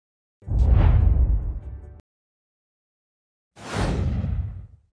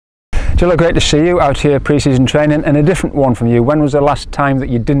Jill, great to see you out here pre-season training, and a different one from you. When was the last time that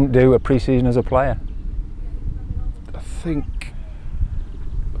you didn't do a pre-season as a player? I think,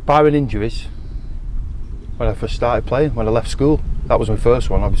 barring injuries, when I first started playing, when I left school. That was my first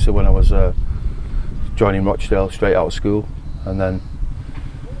one, obviously, when I was joining Rochdale straight out of school, and then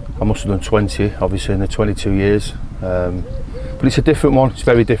I must have done 20, obviously, in the 22 years. But it's a different one. It's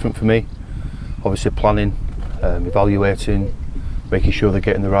very different for me. Obviously, planning, evaluating, making sure they're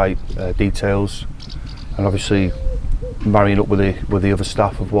getting the right details, and obviously marrying up with the other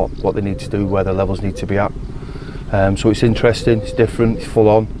staff of what they need to do, where their levels need to be at. So it's interesting, it's different, it's full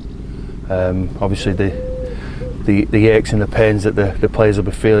on. Obviously the aches and the pains that the players will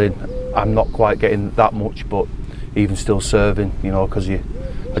be feeling, I'm not quite getting that much, but even still serving, you know, because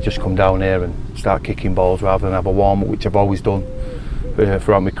I just come down here and start kicking balls rather than have a warm up, which I've always done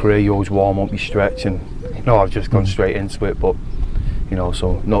throughout my career. You always warm up, you stretch, and you know, I've just gone straight into it. But you know,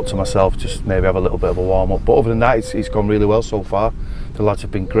 so not to myself, just maybe have a little bit of a warm up. But other than that, it's gone really well so far. The lads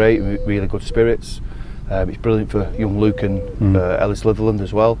have been great, really good spirits. It's brilliant for young Luke and Ellis Litherland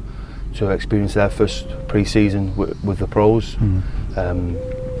as well to experience their first pre-season with the pros.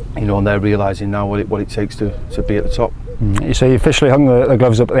 You know, and they're realising now what it takes to be at the top. So you officially hung the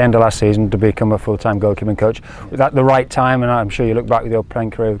gloves up at the end of last season to become a full-time goalkeeping coach. Was that the right time, and I'm sure you look back with your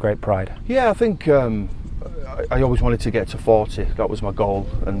playing career with great pride? Yeah, I think I always wanted to get to 40. That was my goal,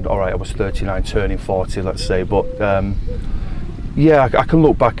 and all right, I was 39 turning 40, let's say, but yeah, I can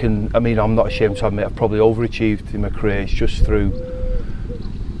look back, and I mean, I'm not ashamed to admit I've probably overachieved in my career. It's just through,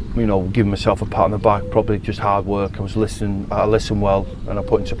 you know, giving myself a pat on the back, probably just hard work. I listened well, and I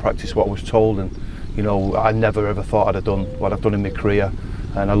put into practice what I was told, and you know, I never ever thought I'd have done what I've done in my career,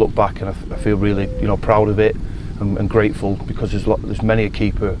 and I look back and I feel really, you know, proud of it and grateful, because there's many a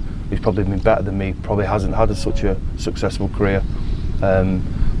keeper who's probably been better than me, probably hasn't had such a successful career.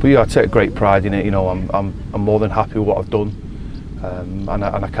 But yeah, I take great pride in it. You know, I'm more than happy with what I've done. And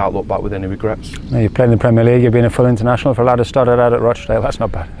I can't look back with any regrets. Now, you played in the Premier League, you've been a full international for a lad who started out at Rochdale. That's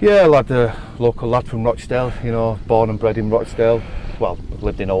not bad. Yeah, local lad from Rochdale, you know, born and bred in Rochdale. Well, I've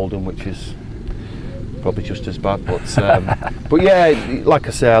lived in Oldham, which is probably just as bad, but yeah, like I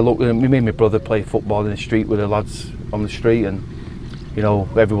say, me and my brother played football in the street with the lads on the street, and you know,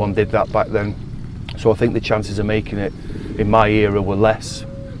 everyone did that back then. So I think the chances of making it in my era were less,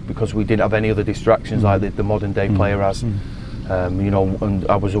 because we didn't have any other distractions like the modern day player has. You know, and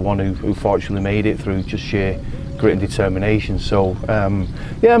I was the one who fortunately made it through just sheer grit and determination. So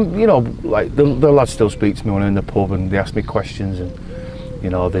yeah, you know, like the lads still speak to me when I'm in the pub and they ask me questions, and you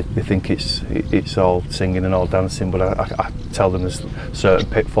know, they think it's all singing and all dancing, but I tell them there's certain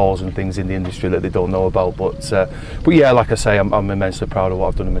pitfalls and things in the industry that they don't know about. But yeah, like I say, I'm immensely proud of what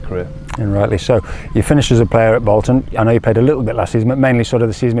I've done in my career. And rightly so. You finished as a player at Bolton. I know you played a little bit last season, but mainly sort of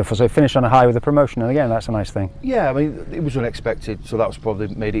the season before. So you finished on a high with a promotion, and again, that's a nice thing. Yeah, I mean, it was unexpected, so that was probably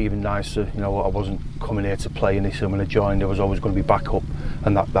made it even nicer. You know, I wasn't coming here to play initially when I joined. There was always going to be backup,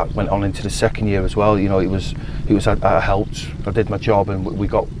 and that went on into the second year as well. You know, I helped. I did my job, and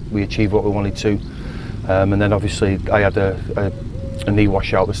we achieved what we wanted to. And then obviously I had a knee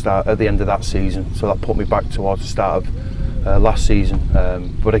washout at the end of that season, so that put me back towards the start of last season.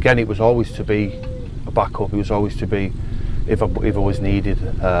 But again, it was always to be a backup. It was always to be if I was needed.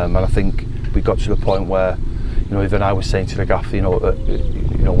 And I think we got to the point where, you know, even I was saying to the gaffer, you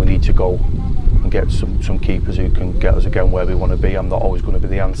know, we need to go and get some keepers who can get us again where we want to be. I'm not always going to be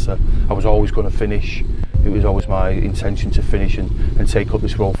the answer. I was always going to finish. It was always my intention to finish and take up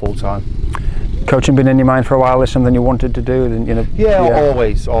this role full time. Coaching been in your mind for a while? Is something you wanted to do? And, you know, yeah,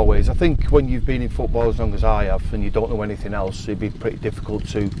 always. I think when you've been in football as long as I have, and you don't know anything else, it'd be pretty difficult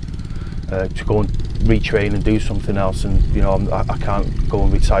to go and retrain and do something else. And you know, I can't go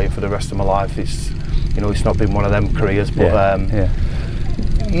and retire for the rest of my life. It's, you know, it's not been one of them careers. But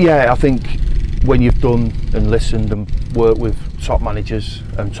yeah, I think when you've done and listened and worked with top managers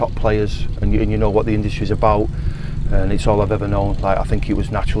and top players, and you know what the industry's about, and it's all I've ever known, like, I think it was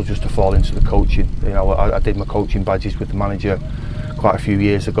natural just to fall into the coaching. You know, I did my coaching badges with the manager quite a few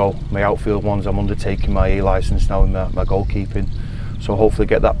years ago. My outfield ones, I'm undertaking my A licence now in my goalkeeping, so hopefully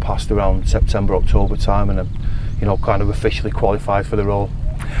get that passed around September, October time, and you know, kind of officially qualified for the role.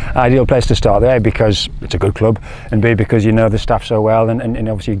 Ideal place to start there, because it's a good club, and B, because you know the staff so well, and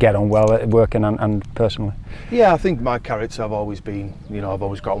obviously you get on well at working and personally. Yeah, I think my character, I've always been, you know, I've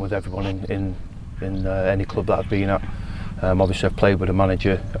always got on with everyone in any club that I've been at. Obviously I've played with a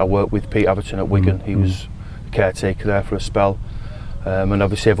manager. I worked with Pete Aberton at Wigan. He was the caretaker there for a spell, and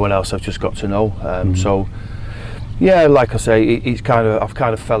obviously everyone else I've just got to know. So Yeah, like I say, I've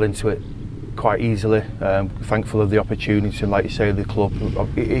kind of fell into it quite easily. Thankful of the opportunity, and like you say, the club.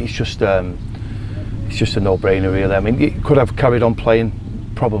 It's just a no-brainer, really. I mean, it could have carried on playing,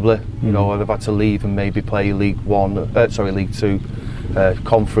 probably. You know, I'd have had to leave and maybe play League Two,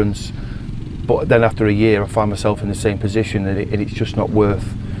 Conference. But then after a year, I find myself in the same position, and it's just not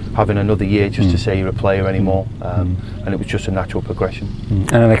worth having another year just to say you're a player anymore. And it was just a natural progression.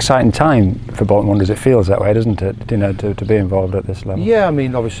 And an exciting time for Bolton Wanderers. It feels that way, doesn't it? You know, to be involved at this level. Yeah, I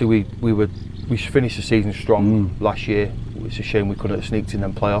mean, obviously we finished the season strong last year. It's a shame we couldn't have sneaked in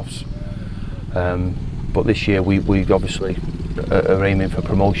them playoffs. But this year we obviously are aiming for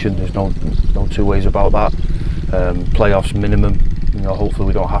promotion. There's no two ways about that. Playoffs minimum. You know, hopefully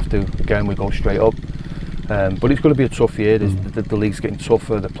we don't have to. Again, we go straight up. But it's going to be a tough year. The league's getting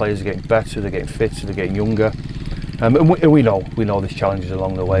tougher. The players are getting better. They're getting fitter. They're getting younger. And we know there's challenges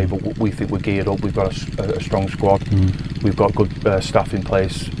along the way. But we think we're geared up. We've got a strong squad. We've got good staff in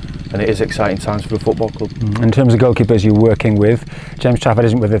place. And it is exciting times for the football club. In terms of goalkeepers you're working with, James Trafford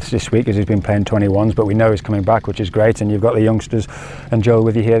isn't with us this week as he's been playing 21s, but we know he's coming back, which is great. And you've got the youngsters and Joel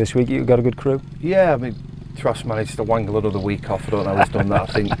with you here this week. You've got a good crew. Yeah, I mean, Traff's managed to wangle another week off. I don't know how he's done that. I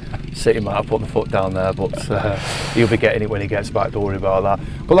think City might have put the foot down there, but he'll be getting it when he gets back. Don't worry about that.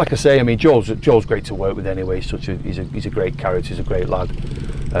 But like I say, I mean, Joel's great to work with anyway. He's a great character. He's a great lad.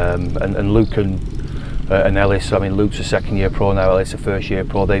 And Luke and Ellis, I mean, Luke's a second-year pro now, Ellis a first-year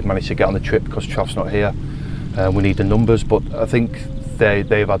pro. They've managed to get on the trip because Trav's not here. We need the numbers, but I think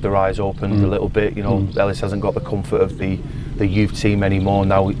they've had their eyes opened a little bit. You know, Ellis hasn't got the comfort of the youth team anymore.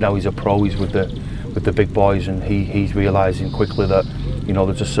 Now he's a pro. He's with the big boys, and he's realising quickly that, you know,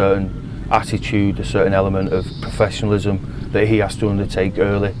 there's a certain attitude, a certain element of professionalism that he has to undertake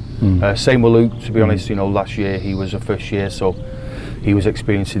early. Same with Luke, to be honest. You know, last year he was a first year, so he was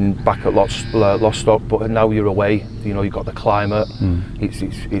experiencing back at Lostock, but now you're away. You know, you've got the climate.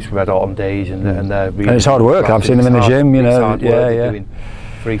 It's red autumn days, and they're really. And it's hard work. I've seen them in the gym. You know, they're doing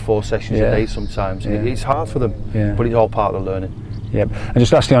 3-4 sessions a day sometimes. It's hard for them, but it's all part of the learning. Yep. And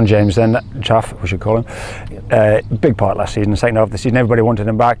just lastly on James then, Traff, we should call him, big part last season, second half of the season, everybody wanted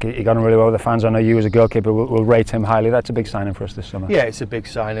him back, he got on really well with the fans. I know you as a goalkeeper will rate him highly. That's a big signing for us this summer. Yeah, it's a big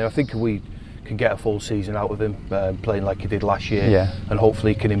signing. I think we can get a full season out of him, playing like he did last year, and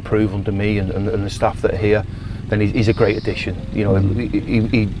hopefully he can improve under me and the staff that are here. Then he's a great addition. You know,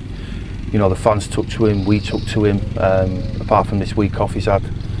 he you know, the fans took to him, we took to him, apart from this week off he's had.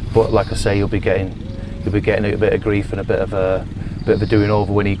 But like I say, he'll be getting a bit of grief and a bit of a doing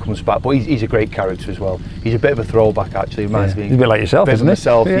over when he comes back. But he's a great character as well. He's a bit of a throwback, actually. Reminds me. He's a bit like yourself, isn't he?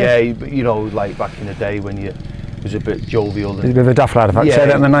 Myself, you know, like back in the day when you was a bit jovial. He's a bit of a daft lad, if I say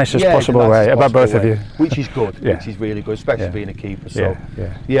that in the nicest possible way about both of you. Which is good, which is really good, especially being a keeper. So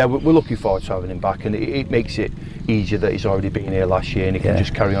we're looking forward to having him back, and it makes it easier that he's already been here last year and he can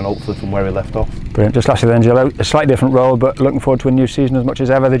just carry on hopefully from where he left off. Brilliant. Just lastly then, Jill, a slightly different role, but looking forward to a new season as much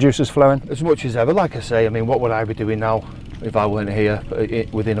as ever. The juice is flowing? As much as ever. Like I say, I mean, what would I be doing now if I weren't here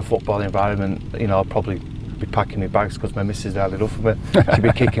within a football environment? You know, I'd probably be packing my bags because my missus had enough of me. She'd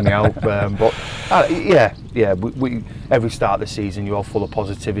be kicking me out. But we every start of the season you're all full of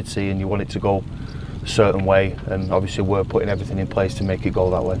positivity and you want it to go a certain way, and obviously we're putting everything in place to make it go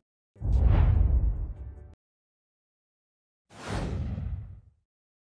that way.